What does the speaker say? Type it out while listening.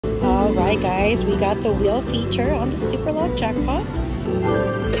Alright guys, we got the wheel feature on the Super Lock jackpot.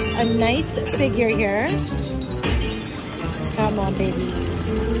 A nice figure here. Come on, baby.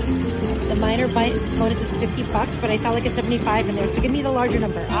 The minor bonus is 50 bucks, but I saw like a 75 in there, so give me the larger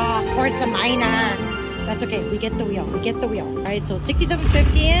number. Ah, of course the minor. That's okay, we get the wheel, we get the wheel. Alright, so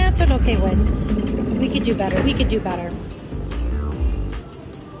 67.50, yeah, it's an okay win. We could do better, we could do better.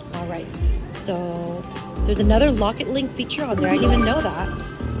 Alright, so there's another Lock It Link feature on there, I didn't even know that.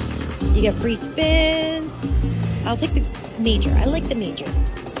 You get free spins. I'll take the major, I like the major.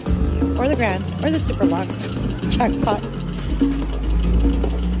 Or the grand, or the Super Lock jackpot.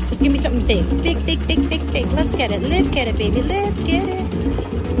 Just give me something big. Big, big, big, big, big. Let's get it, baby, let's get it.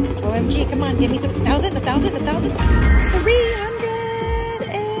 OMG, come on, give me some 1,000, 1,000, 1,000.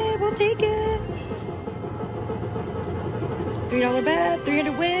 300, we'll take it. $3 bet,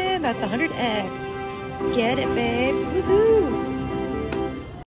 300 win, that's 100x. Get it, babe, woohoo.